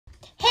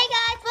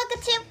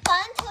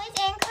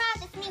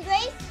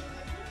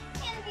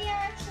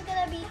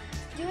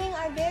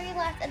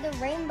last the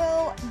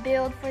rainbow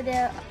build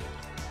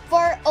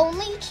for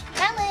only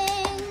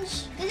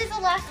challenge. This is the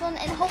last one,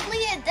 and hopefully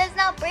it does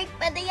not break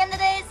by the end of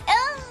this.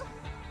 Oh.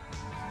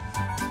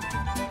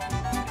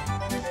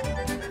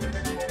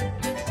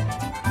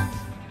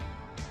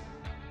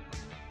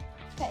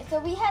 Okay, so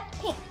we have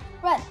pink,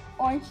 red,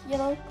 orange,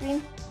 yellow,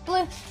 green,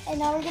 blue, and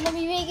now we're gonna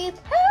be making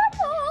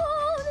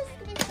purple. This is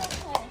gonna be so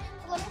fun.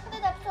 So let me put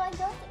it up so I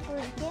don't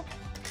break it.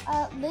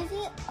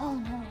 Lizzie, oh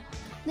no.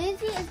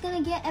 Lizzie is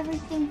gonna get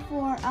everything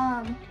for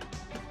the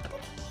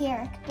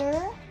character,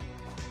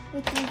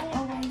 which is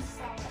always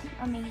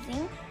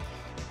amazing.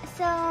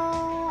 So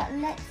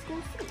let's go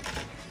see.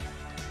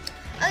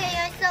 Okay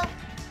guys, so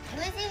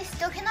Lizzie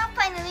still cannot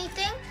find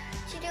anything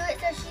to do it,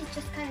 so she's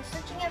just kind of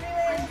searching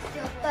everywhere.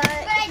 But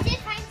I did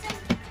find some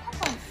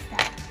purple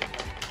stuff.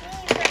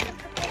 Yeah, you got some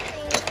purple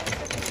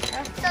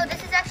things. So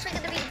this is actually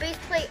gonna be the base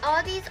plate.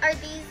 All these are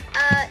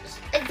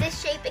is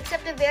this shape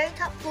except the very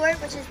top floor,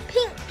 which is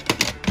pink.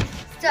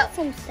 So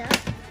some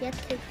stuff. You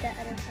have to take the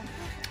other stuff.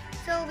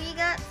 So we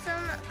got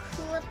some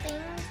cool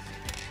things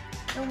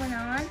going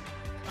on.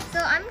 So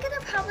I'm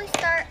gonna probably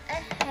start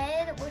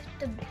ahead with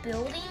the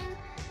building.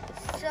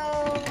 So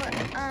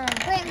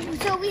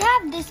wait, so we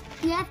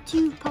have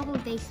two purple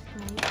base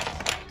plates.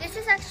 This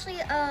is actually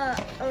a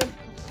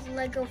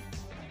Lego,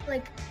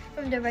 like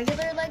from the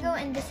regular Lego,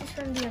 and this is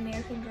from the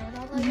American Girl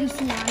doll Lego.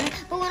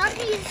 But we're not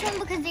gonna use this one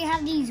because they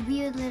have these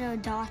weird little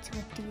dots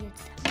with weird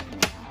stuff.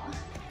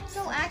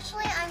 So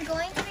actually, I'm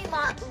going to be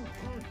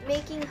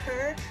making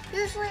her.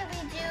 Usually we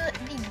do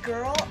the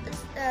girl,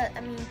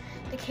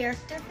 the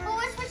character first. But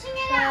we're switching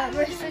it out.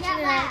 We're switching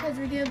it out because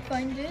we're going to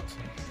find it.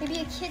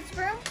 Maybe a kid's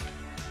room.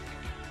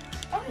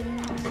 Oh yeah.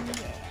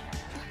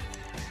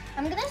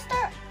 I'm going to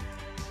start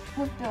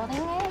with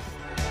building this.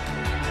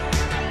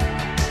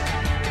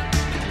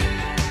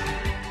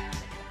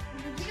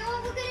 You know what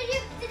we're going to do?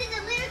 This is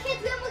a little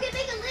kid's room. We're going to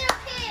make a little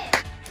kid.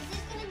 This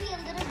is going to be a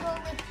little girl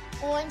with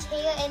orange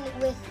hair and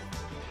with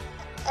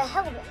a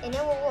helmet, and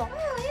then we'll walk. Oh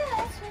yeah,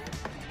 that's right.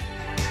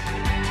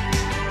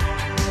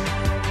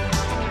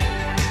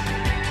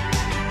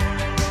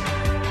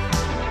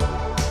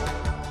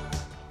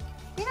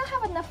 We don't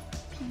have enough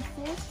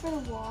pieces for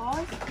the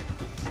walls,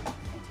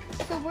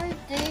 so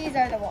these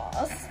are the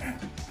walls.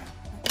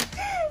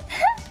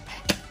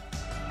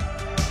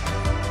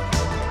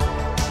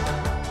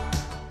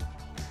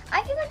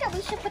 I feel like that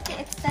we should put the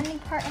extending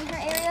part in her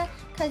area,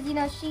 because you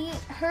know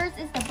hers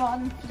is the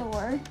bottom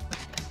floor.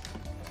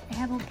 I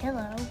have a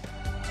pillow.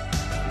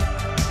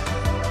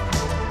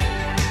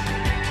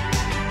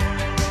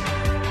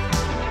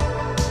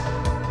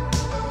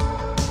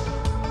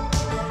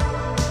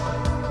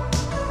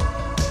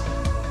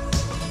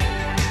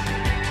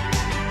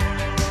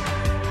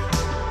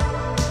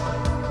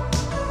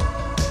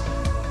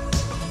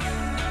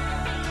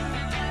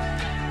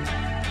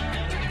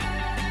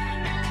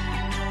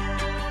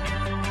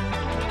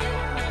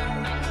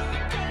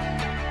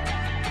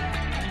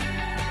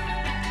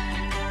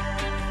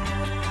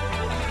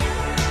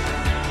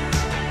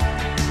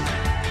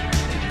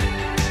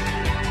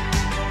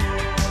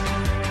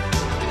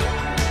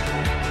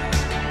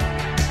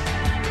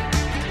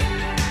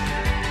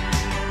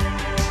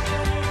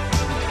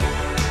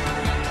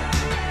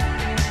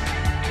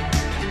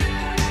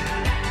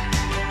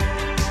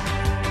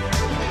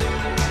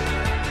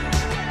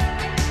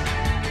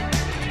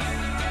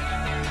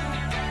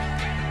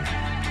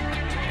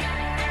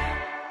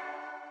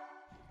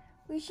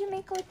 We should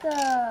make like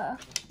a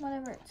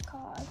whatever it's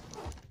called.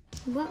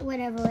 What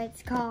whatever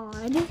it's called?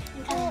 Whatever.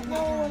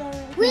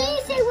 We need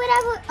to say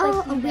whatever.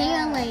 Oh, a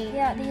railing.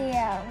 Yeah,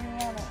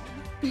 railing.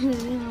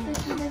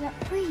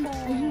 Wait,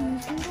 are you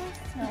using this?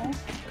 No.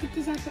 Put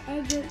this at the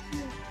edge right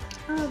here.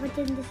 Oh, but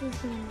then this is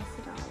gonna mess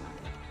it all up.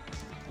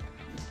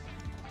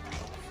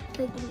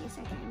 Wait, give me a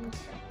second.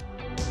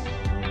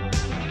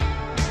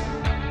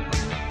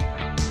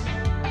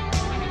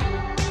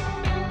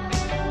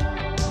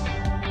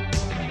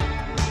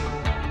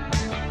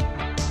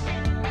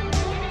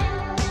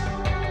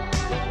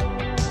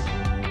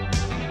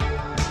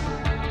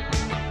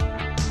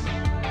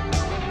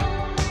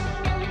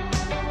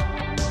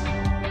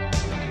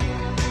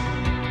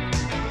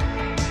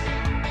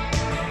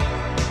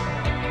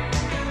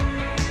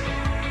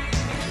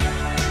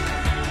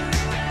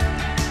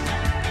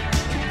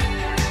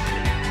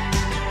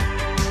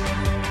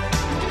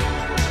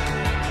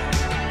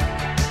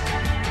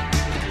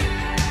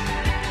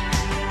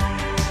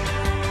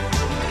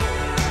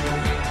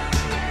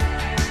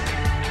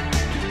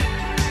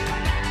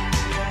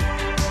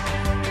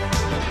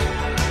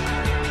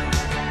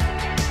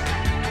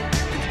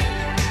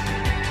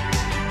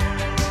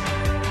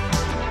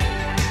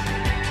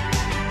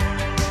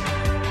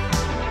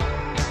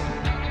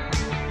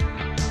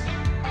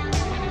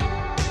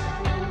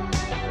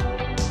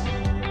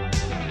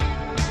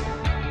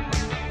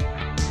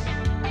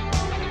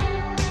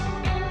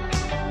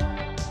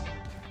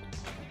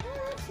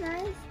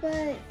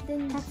 But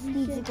then that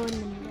needs to go in the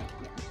middle.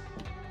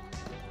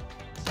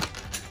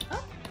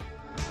 Oh.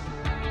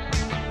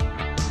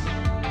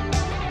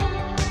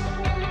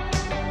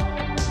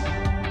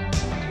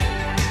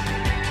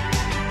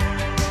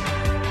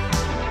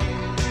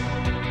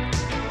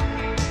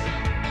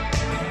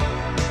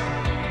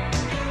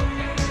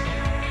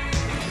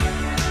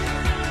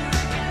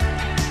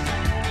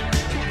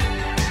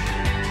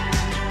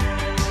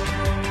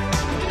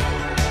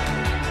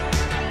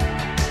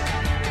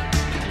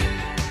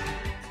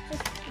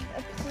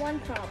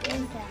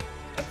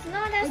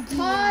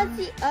 pause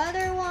the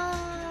other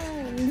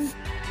ones.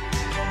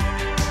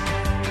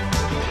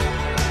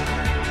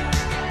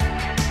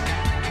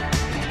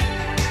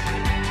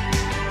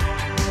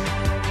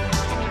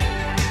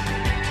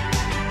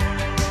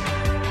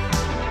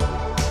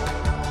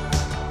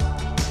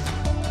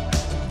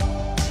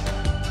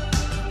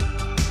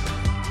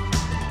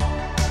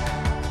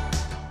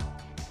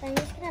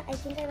 I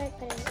think I might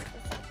put it in the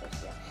center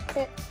here. So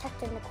it's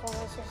tucked in the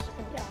corner so she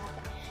can grab it.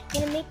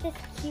 I'm gonna make this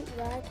cute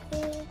rug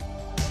thing.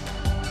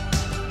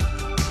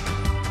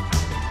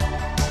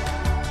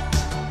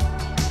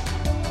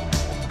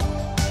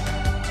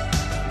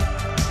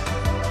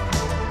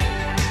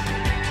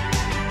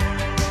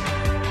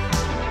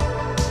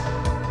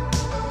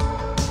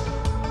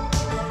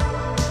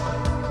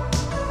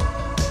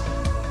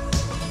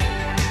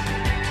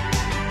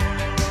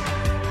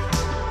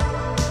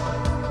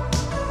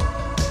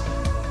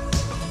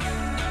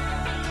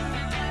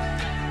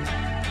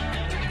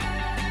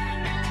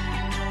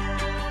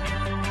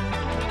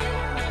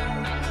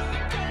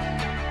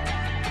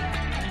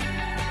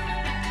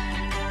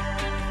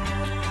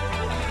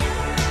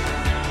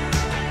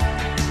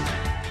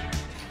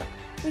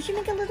 We should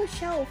make a little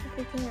shelf if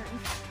we can.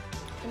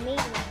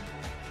 Maybe.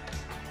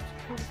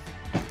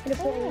 I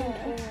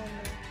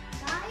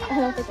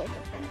don't think I can.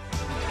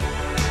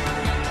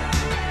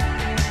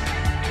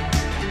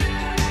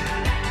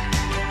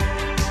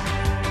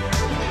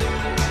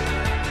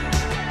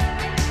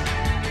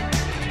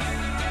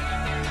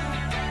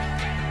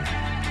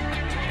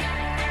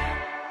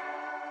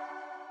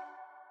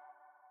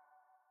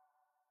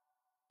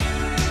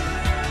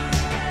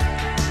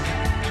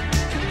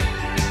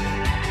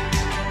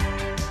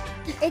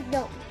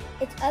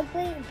 It's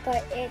ugly,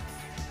 but it's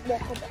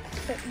walkable,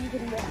 so you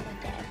can walk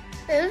like that.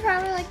 It was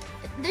probably like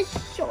the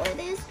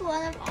shortest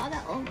one of all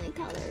the only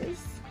colors.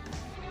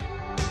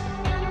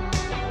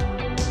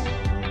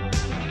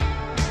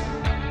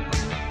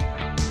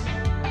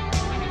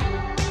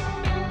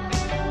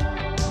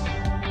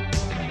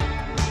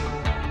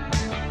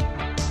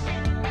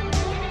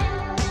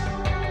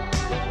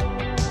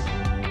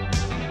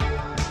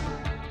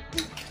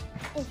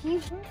 If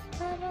you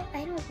I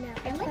don't know.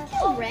 I like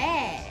the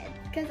red.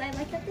 Because I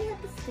like that they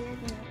have the stairs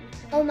and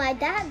everything. Oh my,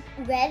 that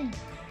red,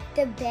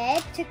 the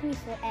bed took me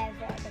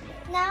forever to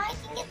make. Now I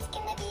think it's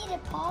gonna be the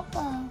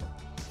papa.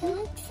 It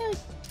looks so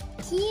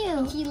cute.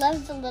 And she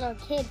loves the little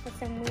kid for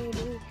some weird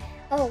reason.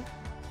 Oh.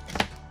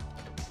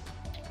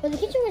 Well, the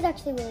kitchen was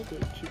actually really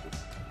good too.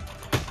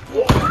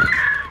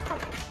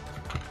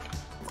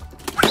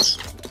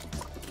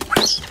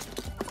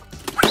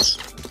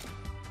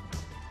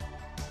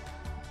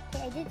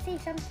 Okay, I did say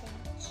something.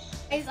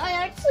 Guys, I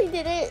actually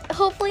did it.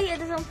 Hopefully it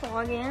doesn't fall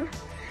again.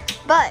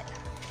 But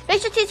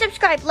make sure to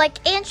subscribe, like,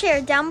 and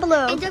share down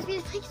below. And don't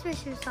forget to like,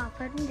 subscribe to our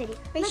first video.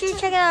 Make sure you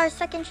check out our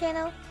second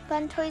channel,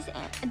 Fun Toys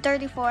and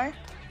 34.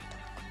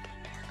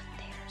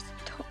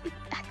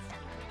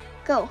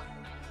 Go.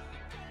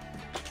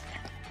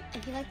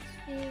 If you like this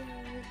video,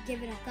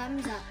 give it a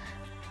thumbs up.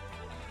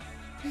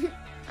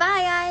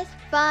 Bye guys.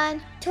 Fun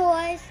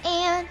Toys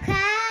and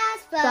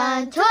crafts.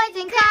 Fun Toys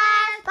and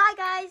Crafts. Bye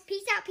guys.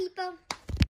 Peace out, people.